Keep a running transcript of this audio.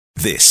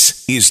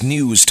This is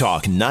News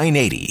Talk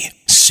 980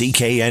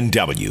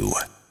 CKNW.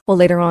 Well,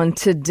 later on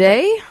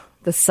today,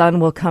 the sun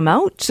will come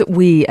out.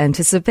 We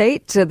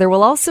anticipate there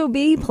will also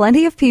be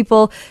plenty of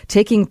people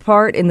taking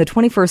part in the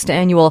 21st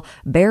annual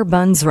Bear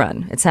Buns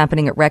Run. It's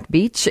happening at Wreck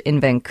Beach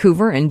in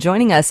Vancouver. And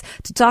joining us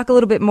to talk a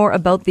little bit more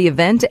about the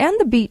event and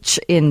the beach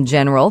in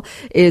general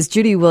is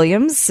Judy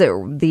Williams,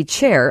 the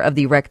chair of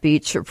the Wreck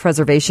Beach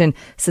Preservation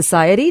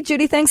Society.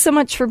 Judy, thanks so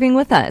much for being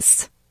with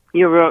us.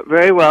 You're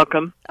very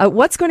welcome.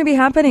 What's going to be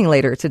happening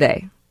later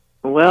today?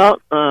 Well,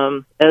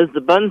 as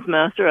the Buns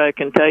Master, I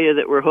can tell you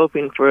that we're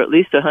hoping for at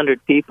least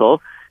 100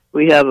 people.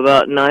 We have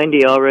about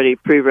 90 already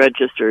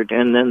pre-registered,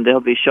 and then they'll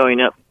be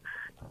showing up,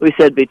 we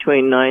said,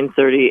 between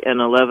 9:30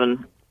 and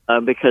 11,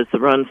 because the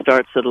run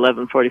starts at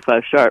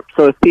 11:45 sharp.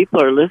 So if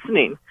people are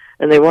listening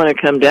and they want to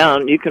come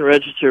down, you can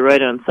register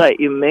right on site.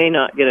 You may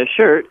not get a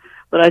shirt,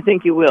 but I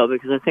think you will,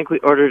 because I think we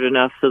ordered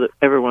enough so that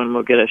everyone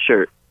will get a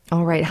shirt.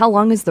 All right. How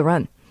long is the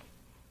run?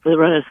 The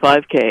run is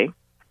 5K.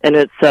 And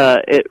it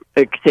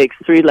takes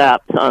 3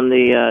 laps on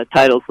the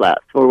tidal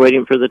flats. We're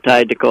waiting for the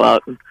tide to go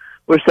out. And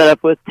we're set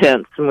up with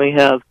tents, and we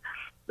have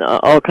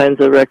all kinds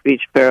of Wreck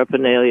Beach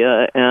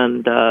paraphernalia,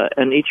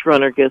 and each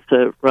runner gets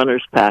a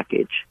runner's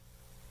package.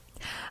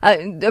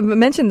 I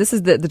mentioned this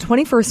is the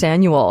 21st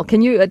annual.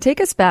 Can you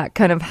take us back?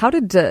 Kind of how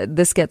did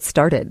this get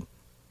started?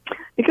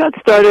 It got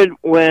started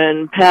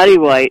when Patty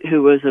White,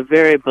 who was a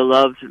very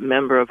beloved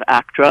member of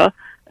ACTRA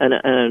and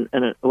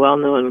a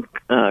well-known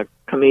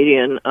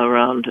comedian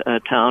around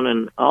town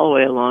and all the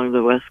way along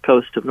the west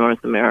coast of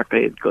North America.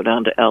 He'd go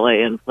down to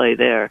L.A. and play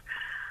there,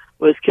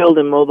 was killed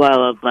in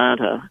Mobile,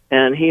 Atlanta.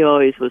 And he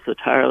always was a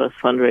tireless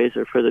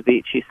fundraiser for the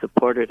beach. He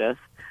supported us.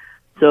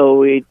 So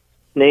we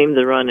named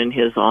the run in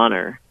his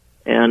honor.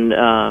 And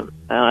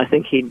I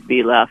think he'd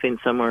be laughing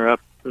somewhere up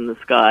in the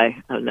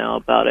sky now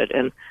about it.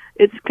 And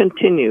it's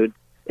continued.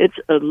 It's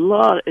a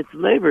lot. It's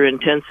labor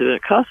intensive.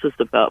 It costs us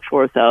about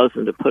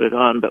 $4,000 to put it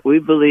on, but we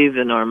believe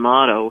in our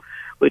motto,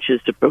 which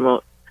is to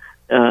promote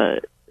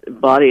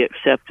body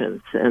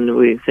acceptance, and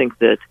we think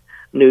that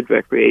nude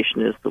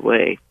recreation is the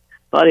way.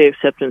 Body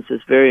acceptance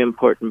is very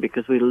important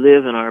because we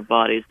live in our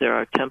bodies. There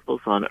are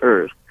temples on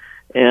earth,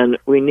 and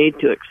we need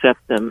to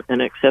accept them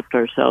and accept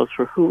ourselves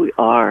for who we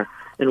are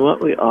and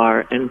what we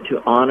are, and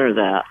to honor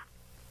that.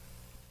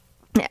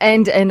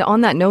 And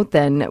on that note,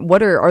 then,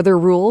 what are there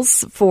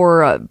rules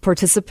for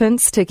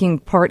participants taking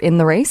part in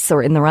the race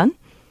or in the run?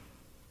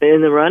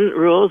 In the run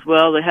rules,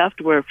 well, they have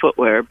to wear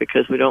footwear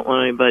because we don't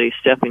want anybody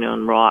stepping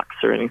on rocks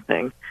or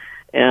anything.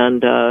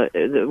 And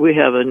we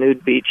have a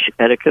nude beach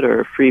etiquette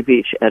or a free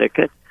beach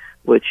etiquette,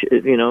 which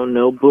is,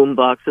 no boom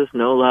boxes,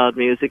 no loud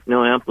music,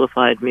 no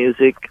amplified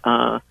music,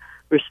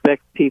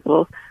 respect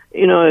people.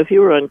 If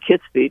you were on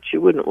Kitts Beach,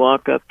 you wouldn't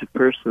walk up to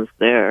persons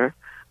there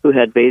who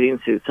had bathing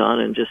suits on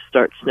and just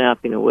start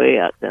snapping away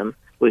at them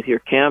with your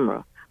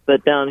camera.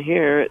 But down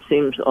here, it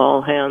seems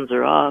all hands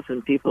are off,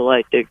 and people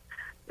like to,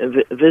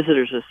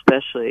 visitors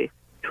especially,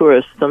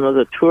 tourists, some of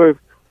the tour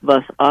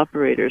bus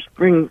operators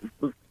bring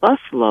buses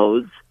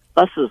load,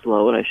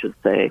 I should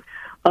say,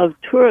 of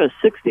tourists,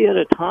 60 at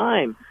a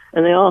time,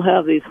 and they all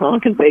have these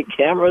honkin' big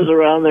cameras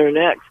around their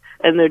necks,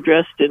 and they're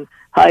dressed in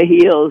high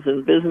heels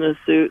and business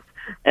suits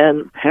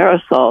and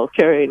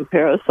carrying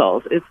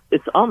parasols.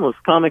 It's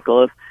almost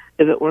comical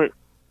if it weren't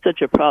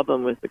such a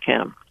problem with the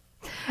camera.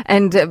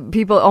 And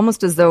people,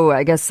 almost as though,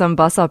 I guess, some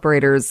bus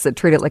operators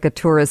treat it like a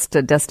tourist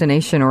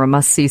destination or a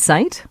must-see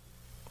site?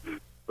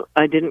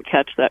 I didn't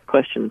catch that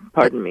question.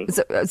 Pardon me.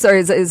 Sorry,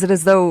 is it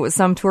as though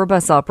some tour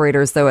bus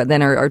operators, though,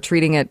 then are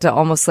treating it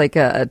almost like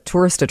a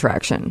tourist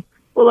attraction?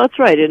 Well, that's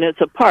right, and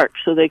it's a park,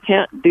 so they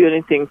can't do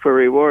anything for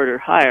reward or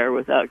hire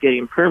without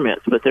getting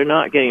permits, but they're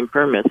not getting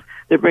permits.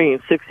 They're bringing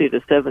 60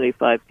 to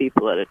 75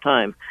 people at a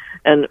time.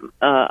 And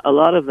a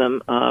lot of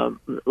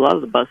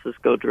the buses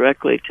go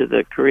directly to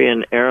the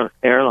Korean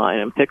airline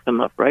and pick them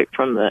up right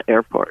from the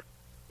airport.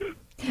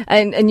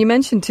 And you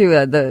mentioned, too,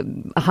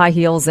 the high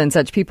heels and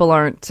such. People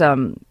aren't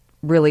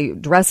really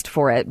dressed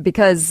for it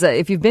because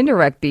if you've been to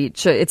Wreck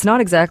Beach, it's not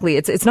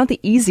the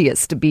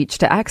easiest beach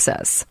to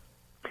access.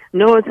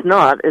 No, it's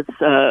not. It's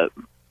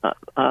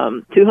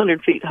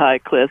 200 feet high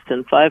cliffs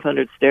and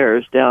 500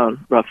 stairs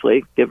down,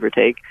 roughly, give or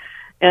take.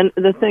 And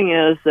the thing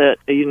is that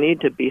you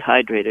need to be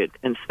hydrated,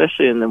 and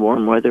especially in the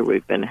warm weather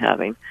we've been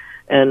having.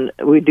 And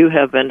we do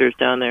have vendors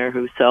down there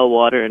who sell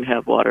water and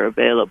have water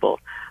available,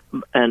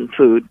 and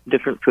food,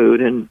 different food,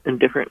 and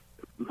different,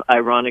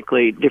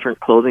 ironically, different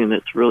clothing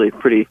that's really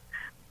pretty,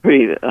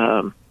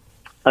 I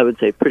would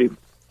say, pretty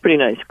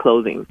nice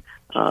clothing.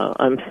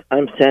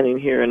 I'm standing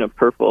here in a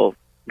purple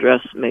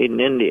dress made in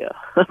India,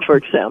 for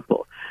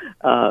example,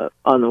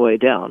 on the way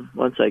down.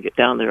 Once I get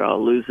down there,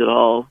 I'll lose it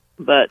all.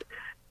 But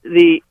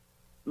the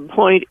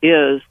point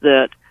is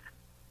that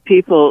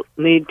people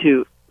need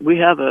to, we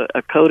have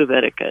a code of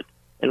etiquette,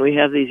 and we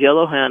have these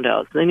yellow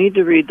handouts. They need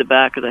to read the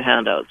back of the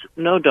handouts.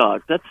 No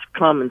dogs. That's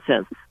common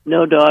sense.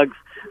 No dogs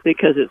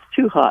because it's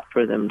too hot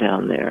for them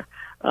down there.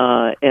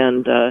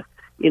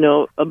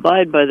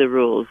 Abide by the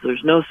rules.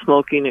 There's no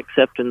smoking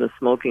except in the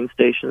smoking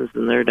stations,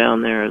 and they're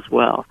down there as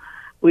well.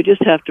 We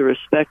just have to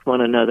respect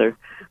one another.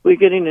 We're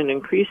getting an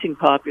increasing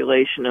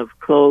population of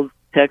clothes,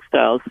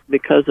 textiles,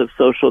 because of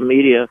social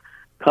media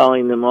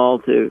calling them all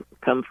to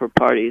come for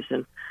parties.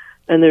 And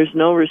there's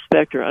no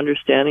respect or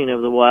understanding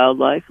of the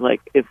wildlife.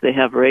 Like if they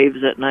have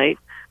raves at night,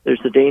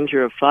 there's the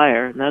danger of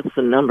fire, and that's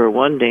the number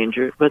one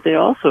danger, but they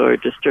also are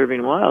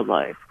disturbing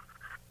wildlife.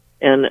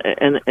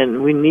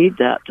 And we need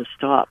that to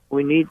stop.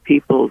 We need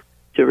people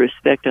to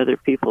respect other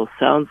people's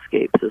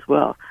soundscapes as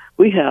well.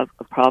 We have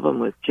a problem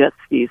with jet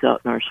skis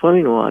out in our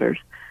swimming waters,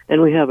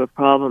 and we have a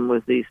problem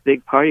with these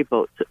big party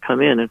boats that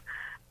come in. And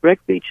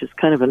Wreck Beach is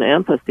kind of an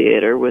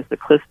amphitheater with the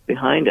cliffs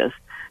behind us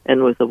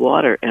and with the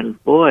water.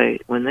 And boy,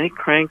 when they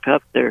crank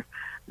up their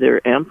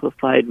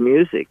amplified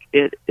music,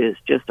 it is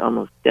just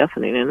almost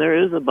deafening. And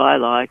there is a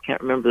bylaw, I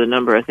can't remember the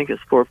number, I think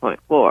it's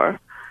 4.4,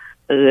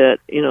 that,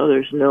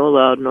 there's no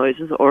loud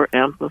noises or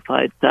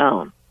amplified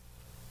sound.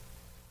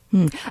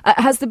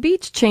 Has the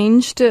beach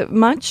changed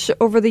much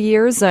over the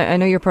years? I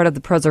know you're part of the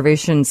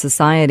Preservation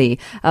Society.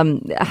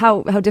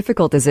 How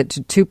difficult is it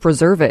to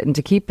preserve it and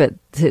to keep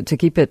it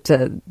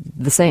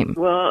the same?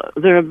 Well,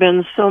 there have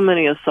been so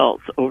many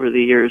assaults over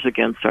the years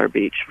against our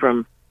beach,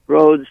 from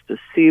roads to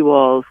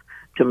seawalls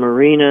to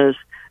marinas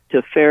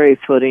to ferry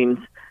footings.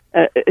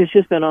 It's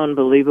just been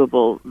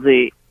unbelievable,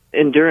 the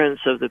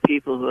endurance of the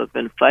people who have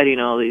been fighting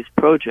all these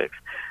projects,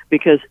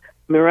 because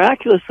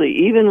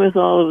miraculously, even with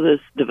all of this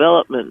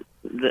development,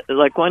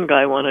 like one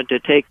guy wanted to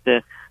take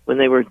when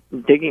they were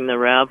digging the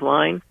RAV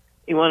line,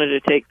 he wanted to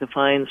take the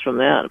fines from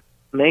that,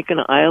 make an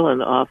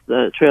island off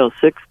the Trail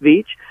 6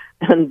 beach,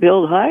 and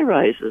build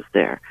high-rises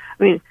there.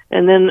 I mean,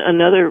 and then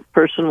another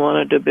person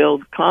wanted to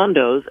build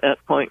condos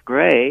at Point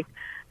Grey,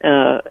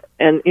 and,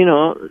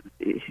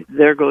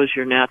 there goes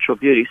your natural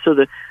beauty. So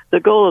the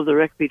goal of the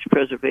Wreck Beach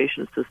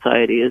Preservation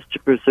Society is to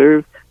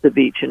preserve the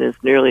beach in as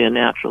nearly a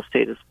natural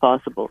state as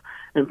possible.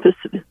 And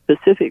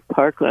Pacific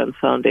Parklands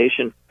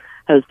Foundation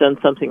has done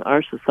something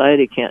our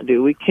society can't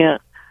do. We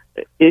can't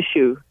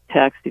issue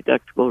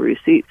tax-deductible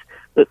receipts,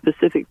 but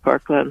Pacific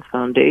Parklands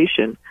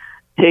Foundation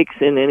takes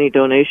in any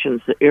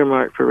donations that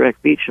earmarked for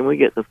Wreck Beach, and we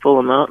get the full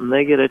amount, and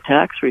they get a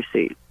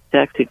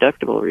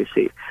tax-deductible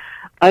receipt.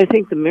 I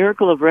think the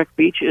miracle of Wreck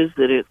Beach is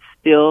that it's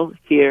still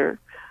here,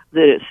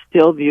 that it's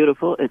still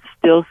beautiful, it's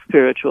still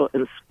spiritual,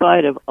 in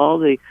spite of all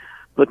the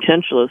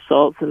potential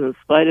assaults and in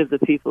spite of the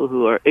people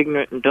who are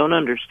ignorant and don't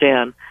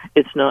understand.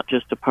 It's not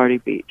just a party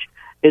beach.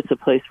 It's a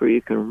place where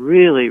you can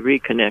really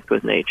reconnect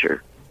with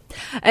nature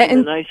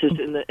in the nicest,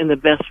 in the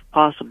best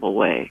possible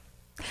way.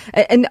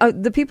 And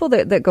the people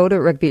that go to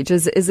Wreck Beach,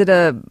 is it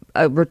a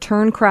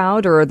return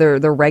crowd, or are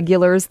there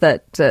regulars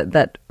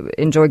that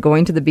enjoy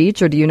going to the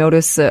beach, or do you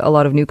notice a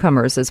lot of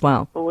newcomers as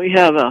well? Well, we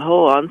have a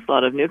whole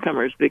onslaught of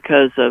newcomers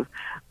because of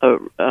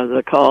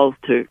the calls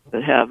to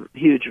have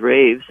huge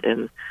raves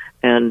and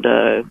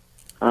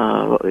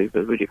what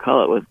would you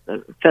call it,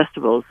 with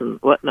festivals and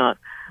whatnot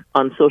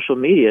on social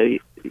media.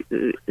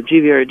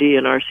 GVRD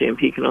and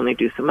RCMP can only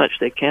do so much.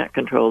 They can't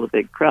control the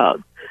big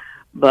crowds.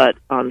 But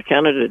on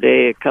Canada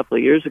Day a couple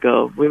of years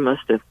ago, we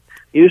must have,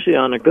 usually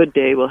on a good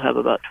day, we'll have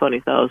about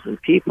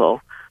 20,000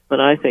 people. But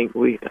I think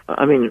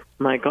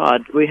my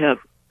God, we have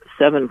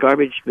 7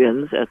 garbage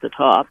bins at the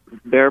top,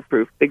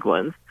 bear-proof big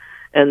ones,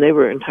 and they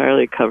were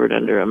entirely covered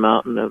under a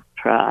mountain of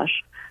trash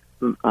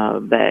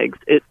bags.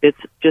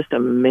 It's just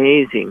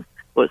amazing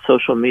what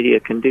social media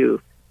can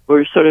do.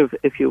 We're sort of,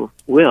 if you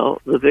will,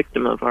 the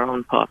victim of our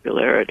own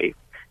popularity.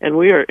 And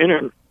we are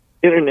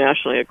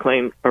internationally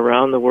acclaimed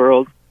around the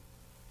world.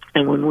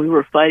 And when we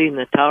were fighting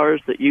the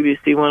towers that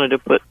UBC wanted to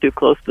put too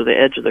close to the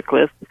edge of the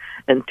cliff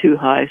and too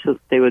high so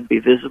that they would be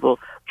visible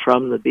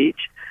from the beach,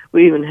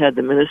 we even had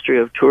the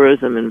Ministry of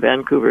Tourism and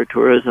Vancouver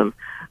Tourism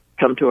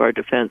come to our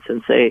defense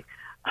and say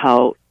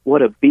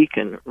what a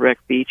beacon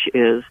Wreck Beach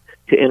is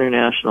to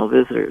international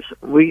visitors.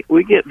 We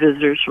get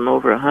visitors from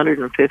over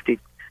 150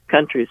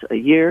 countries a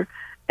year,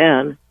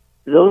 and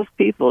those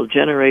people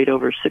generate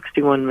over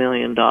 $61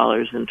 million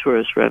in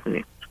tourist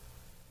revenue.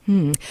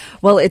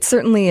 Well, it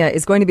certainly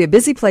is going to be a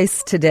busy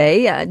place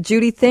today.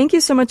 Judy, thank you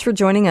so much for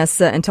joining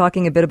us and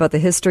talking a bit about the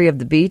history of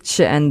the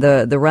beach and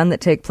the run that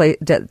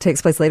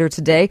takes place later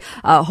today.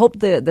 Hope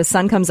the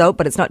sun comes out,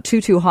 but it's not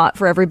too hot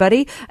for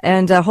everybody,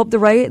 and hope the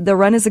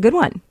run is a good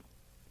one.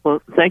 Well,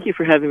 thank you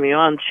for having me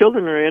on.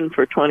 Children are in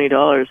for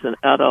 $20, and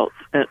adults,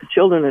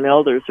 children and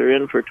elders are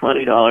in for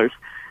 $20,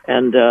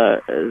 and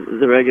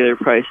the regular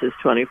price is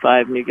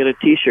 $25, and you get a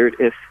T-shirt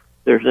if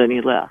there's any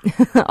left.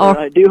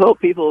 I do hope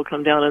people will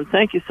come down, and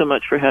thank you so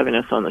much for having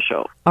us on the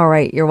show. All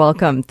right, you're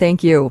welcome.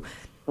 Thank you.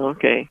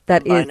 Okay.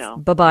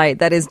 Bye-bye.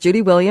 That is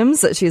Judy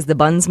Williams. She's the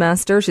Buns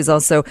Master. She's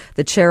also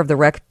the chair of the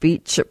Wreck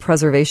Beach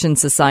Preservation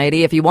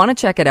Society. If you want to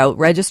check it out,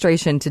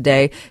 registration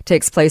today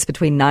takes place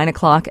between 9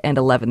 o'clock and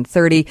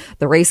 11:30.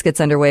 The race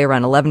gets underway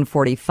around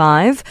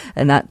 11:45,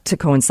 and that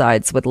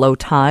coincides with low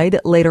tide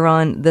later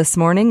on this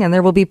morning. And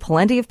there will be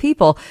plenty of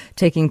people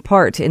taking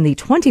part in the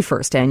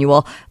 21st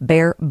annual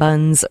Bear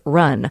Buns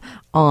Run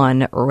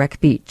on Wreck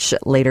Beach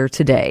later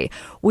today.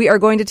 We are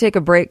going to take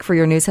a break for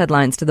your news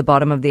headlines to the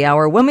bottom of the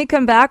hour. When we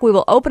come back, we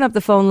will open up the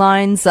phone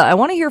lines. I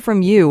want to hear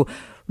from you.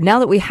 Now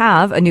that we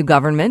have a new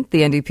government,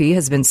 the NDP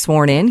has been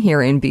sworn in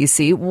here in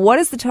BC. What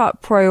is the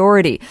top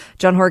priority?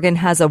 John Horgan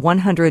has a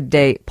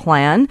 100-day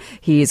plan.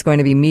 He's going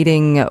to be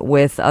meeting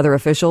with other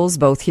officials,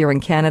 both here in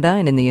Canada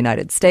and in the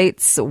United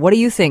States. What do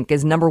you think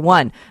is number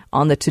one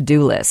on the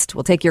to-do list?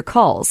 We'll take your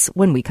calls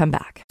when we come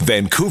back.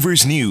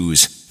 Vancouver's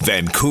News,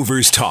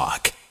 Vancouver's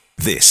Talk.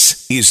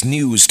 This is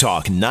News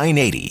Talk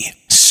 980,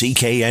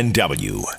 CKNW.